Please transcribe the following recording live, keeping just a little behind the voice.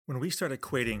When we start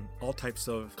equating all types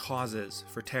of causes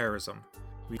for terrorism,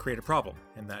 we create a problem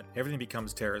in that everything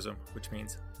becomes terrorism, which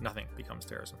means nothing becomes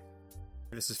terrorism.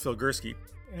 This is Phil Gursky,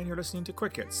 and you're listening to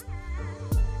Quick Hits.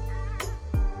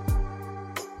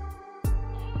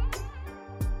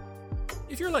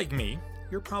 If you're like me,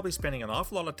 you're probably spending an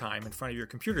awful lot of time in front of your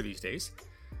computer these days.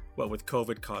 Well, with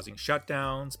COVID causing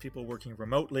shutdowns, people working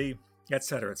remotely,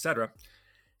 etc., etc.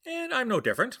 And I'm no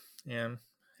different. And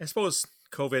I suppose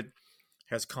COVID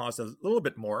has caused a little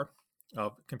bit more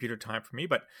of computer time for me,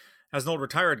 but as an old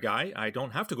retired guy, I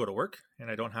don't have to go to work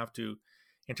and I don't have to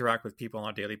interact with people on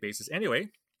a daily basis anyway,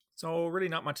 so really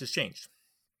not much has changed.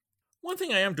 One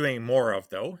thing I am doing more of,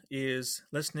 though, is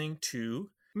listening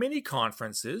to mini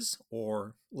conferences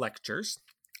or lectures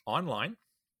online.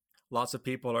 Lots of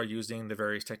people are using the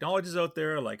various technologies out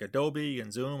there like Adobe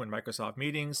and Zoom and Microsoft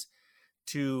Meetings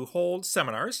to hold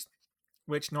seminars,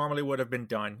 which normally would have been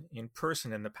done in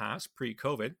person in the past,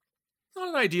 pre-COVID. Not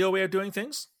an ideal way of doing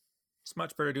things. It's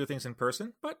much better to do things in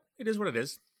person, but it is what it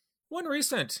is. One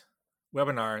recent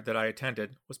webinar that I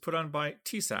attended was put on by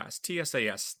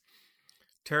TSAS,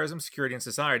 Terrorism, Security and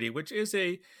Society, which is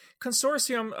a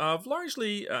consortium of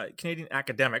largely Canadian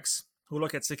academics who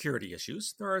look at security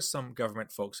issues. There are some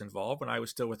government folks involved. When I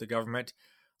was still with the government,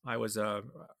 I was an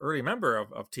early member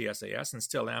of TSAS and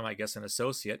still am, I guess, an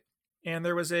associate. And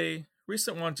there was a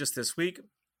recent one just this week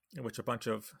in which a bunch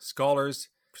of scholars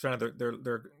presented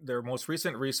their most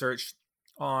recent research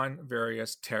on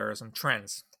various terrorism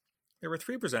trends. There were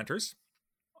 3 presenters.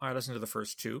 I listened to the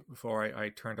first 2 before I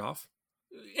turned off.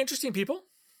 Interesting people,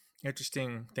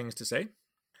 interesting things to say.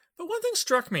 But one thing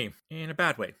struck me in a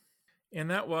bad way,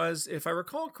 and that was, if I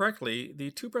recall correctly,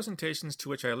 the 2 presentations to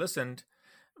which I listened,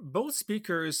 both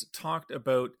speakers talked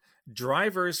about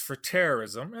drivers for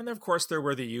terrorism, and of course there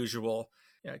were the usual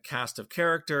cast of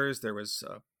characters. There was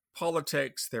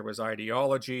politics, there was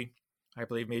ideology, I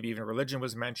believe maybe even religion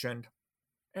was mentioned,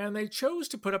 and they chose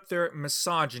to put up their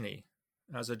misogyny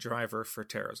as a driver for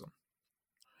terrorism.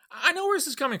 I know where this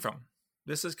is coming from.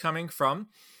 This is coming from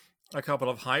a couple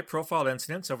of high-profile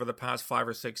incidents over the past 5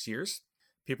 or 6 years.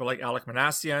 People like Alek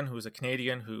Minassian, who's a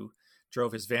Canadian who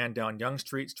drove his van down Yonge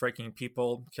Street, striking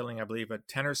people, killing, I believe,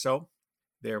 10 or so.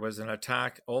 There was an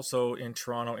attack also in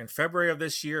Toronto in February of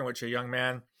this year in which a young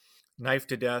man knifed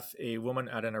to death a woman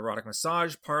at an erotic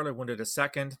massage parlor, wounded a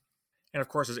second. And of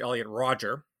course, there's Elliot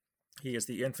Rodger. He is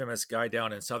the infamous guy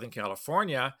down in Southern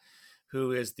California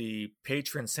who is the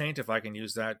patron saint, if I can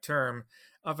use that term,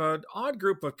 of an odd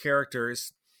group of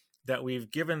characters that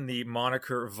we've given the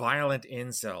moniker violent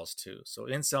incels to. So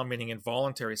incel meaning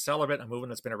involuntary celibate, a movement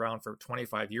that's been around for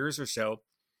 25 years or so.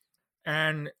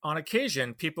 And on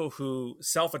occasion, people who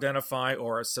self-identify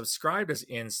or subscribe as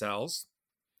incels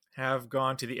have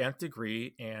gone to the nth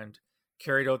degree and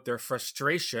carried out their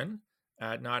frustration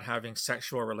at not having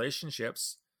sexual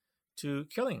relationships to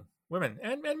killing women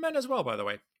and men as well, by the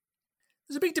way.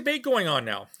 There's a big debate going on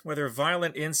now whether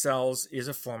violent incels is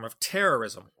a form of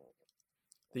terrorism.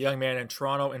 The young man in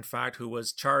Toronto, in fact, who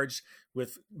was charged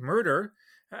with murder,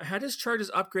 had his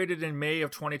charges upgraded in May of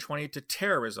 2020 to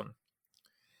terrorism.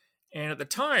 And at the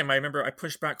time, I remember I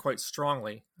pushed back quite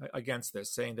strongly against this,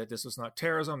 saying that this was not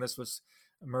terrorism, this was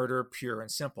murder pure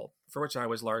and simple, for which I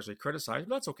was largely criticized,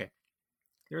 but that's okay.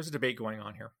 There's a debate going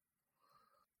on here.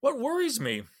 What worries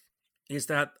me is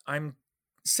that I'm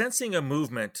sensing a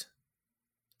movement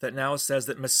that now says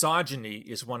that misogyny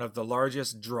is one of the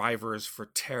largest drivers for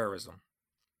terrorism.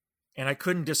 And I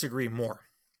couldn't disagree more.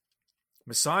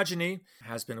 Misogyny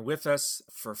has been with us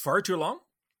for far too long.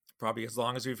 Probably as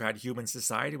long as we've had human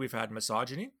society, we've had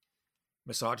misogyny.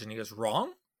 Misogyny is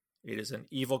wrong. It is an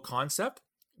evil concept.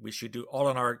 We should do all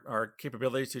in our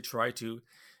capability to try to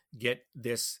get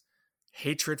this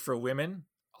hatred for women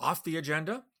off the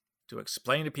agenda, to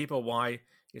explain to people why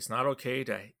it's not okay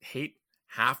to hate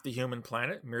half the human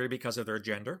planet merely because of their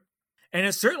gender. And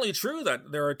it's certainly true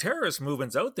that there are terrorist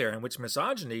movements out there in which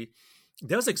misogyny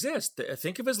does exist.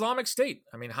 Think of Islamic State.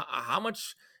 I mean, how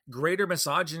much greater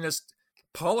misogynist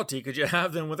polity could you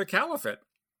have than with a caliphate?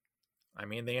 I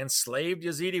mean, they enslaved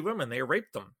Yazidi women. They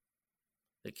raped them.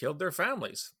 They killed their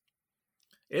families.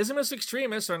 Islamist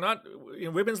extremists are not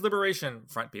women's liberation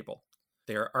front people.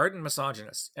 They are ardent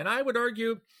misogynists. And I would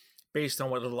argue, based on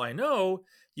what little I know,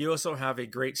 you also have a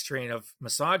great strain of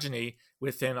misogyny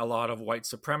within a lot of white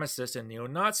supremacist and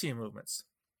neo-Nazi movements.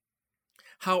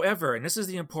 However, and this is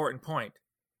the important point,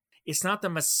 it's not the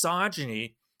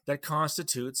misogyny that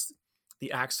constitutes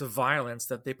the acts of violence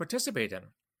that they participate in.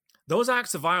 Those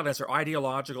acts of violence are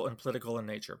ideological and political in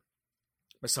nature.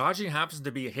 Misogyny happens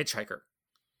to be a hitchhiker.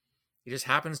 It just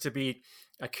happens to be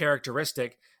a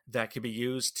characteristic that can be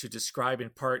used to describe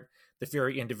in part the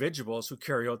very individuals who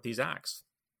carry out these acts.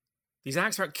 These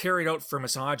acts aren't carried out for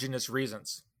misogynist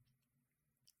reasons.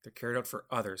 They're carried out for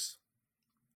others.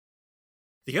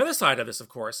 The other side of this, of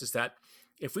course, is that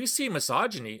if we see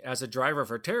misogyny as a driver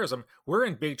for terrorism, we're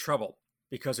in big trouble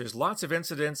because there's lots of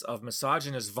incidents of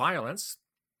misogynist violence,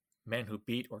 men who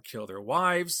beat or kill their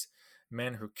wives,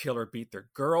 men who kill or beat their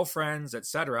girlfriends,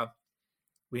 etc.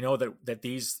 We know that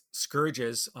these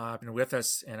scourges have been with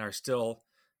us and are still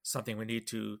something we need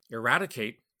to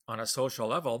eradicate on a social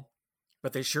level,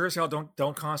 but they sure as hell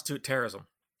don't constitute terrorism.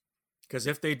 Because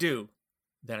if they do,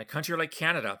 then a country like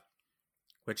Canada,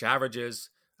 which averages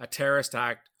a terrorist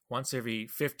act once every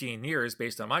 15 years,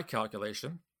 based on my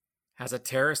calculation, has a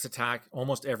terrorist attack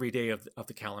almost every day of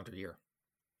the calendar year.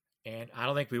 And I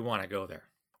don't think we want to go there.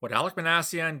 What Alec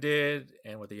Minassian did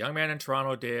and what the young man in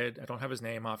Toronto did, I don't have his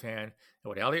name offhand, and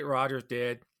what Elliot Rogers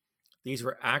did, these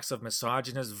were acts of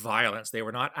misogynist violence. They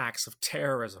were not acts of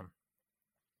terrorism.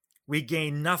 We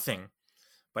gain nothing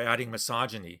by adding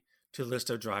misogyny to the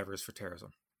list of drivers for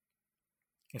terrorism.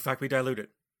 In fact, we dilute it.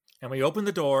 And we open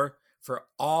the door for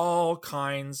all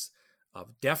kinds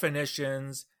of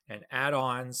definitions and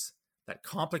add-ons that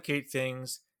complicate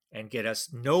things and get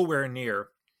us nowhere near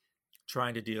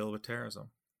trying to deal with terrorism.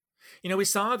 We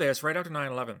saw this right after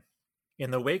 9/11. In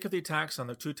the wake of the attacks on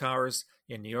the two towers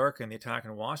in New York and the attack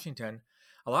in Washington,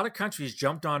 a lot of countries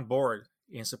jumped on board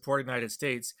in support of the United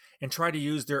States and tried to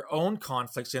use their own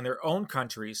conflicts in their own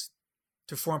countries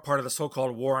to form part of the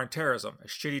so-called war on terrorism, a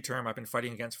shitty term I've been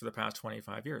fighting against for the past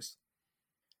 25 years.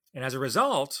 And as a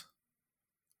result,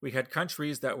 we had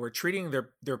countries that were treating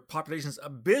their populations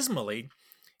abysmally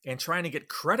and trying to get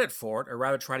credit for it, or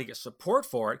rather try to get support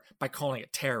for it by calling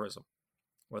it terrorism.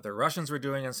 What the Russians were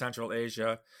doing in Central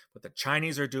Asia, what the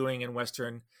Chinese are doing in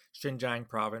Western Xinjiang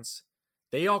province,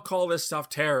 they all call this stuff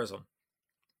terrorism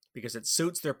because it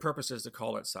suits their purposes to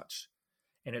call it such.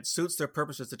 And it suits their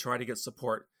purposes to try to get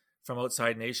support from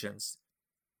outside nations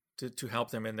to help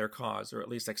them in their cause, or at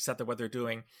least accept that what they're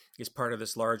doing is part of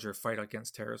this larger fight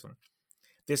against terrorism.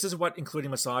 This is what including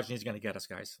misogyny is going to get us,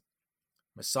 guys.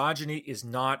 Misogyny is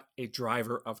not a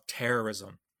driver of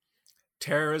terrorism.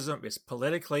 Terrorism is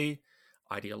politically,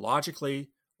 ideologically,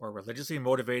 or religiously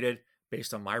motivated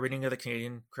based on my reading of the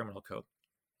Canadian Criminal Code.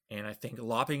 And I think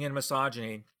lopping in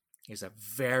misogyny is a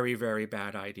very, very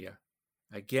bad idea.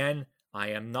 Again, I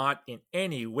am not in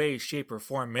any way, shape, or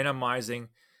form minimizing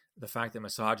the fact that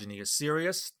misogyny is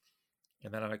serious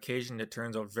and that on occasion it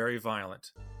turns out very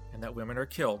violent and that women are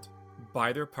killed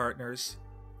by their partners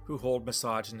who hold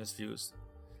misogynist views.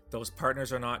 Those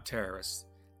partners are not terrorists.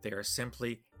 They are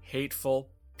simply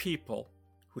hateful people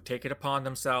who take it upon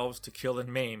themselves to kill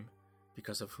and maim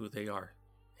because of who they are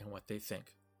and what they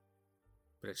think.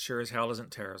 But it sure as hell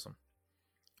isn't terrorism.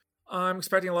 I'm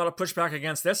expecting a lot of pushback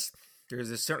against this.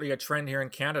 There's certainly a trend here in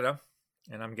Canada,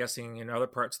 and I'm guessing in other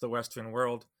parts of the Western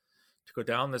world, to go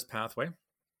down this pathway.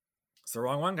 It's the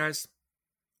wrong one, guys.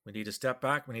 We need to step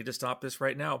back. We need to stop this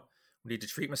right now. We need to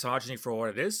treat misogyny for what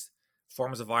it is,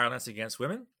 forms of violence against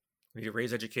women. We need to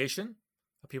raise education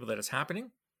of people that it's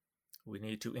happening. We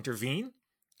need to intervene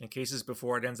in cases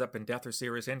before it ends up in death or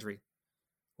serious injury.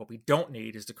 What we don't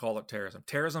need is to call it terrorism.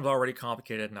 Terrorism is already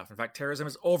complicated enough. In fact, terrorism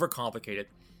is overcomplicated.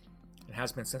 It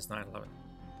has been since 9/11.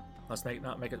 Let's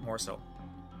not make it more so.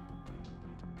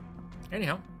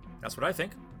 Anyhow, that's what I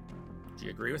think. Do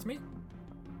you agree with me?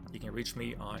 You can reach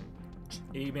me on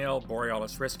email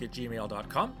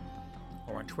borealisrisk@gmail.com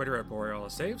or on Twitter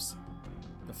 @borealissaves.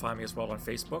 You can find me as well on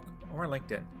Facebook or on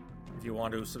LinkedIn. If you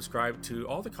want to subscribe to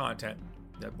all the content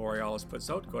that Borealis puts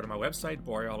out, go to my website,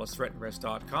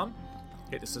 borealisthreatandrisk.com,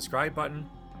 hit the subscribe button,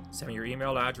 send me your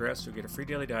email address, you'll get a free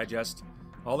daily digest,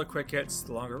 all the quick hits,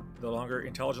 the longer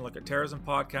Intelligent Look at Terrorism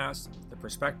podcast, the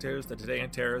perspectives, the Today in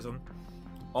Terrorism,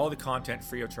 all the content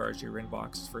free of charge to your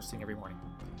inbox first thing every morning.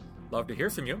 Love to hear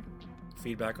from you.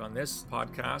 Feedback on this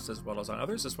podcast as well as on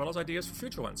others, as well as ideas for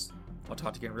future ones. I'll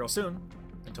talk to you again real soon.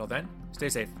 Until then, stay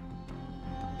safe.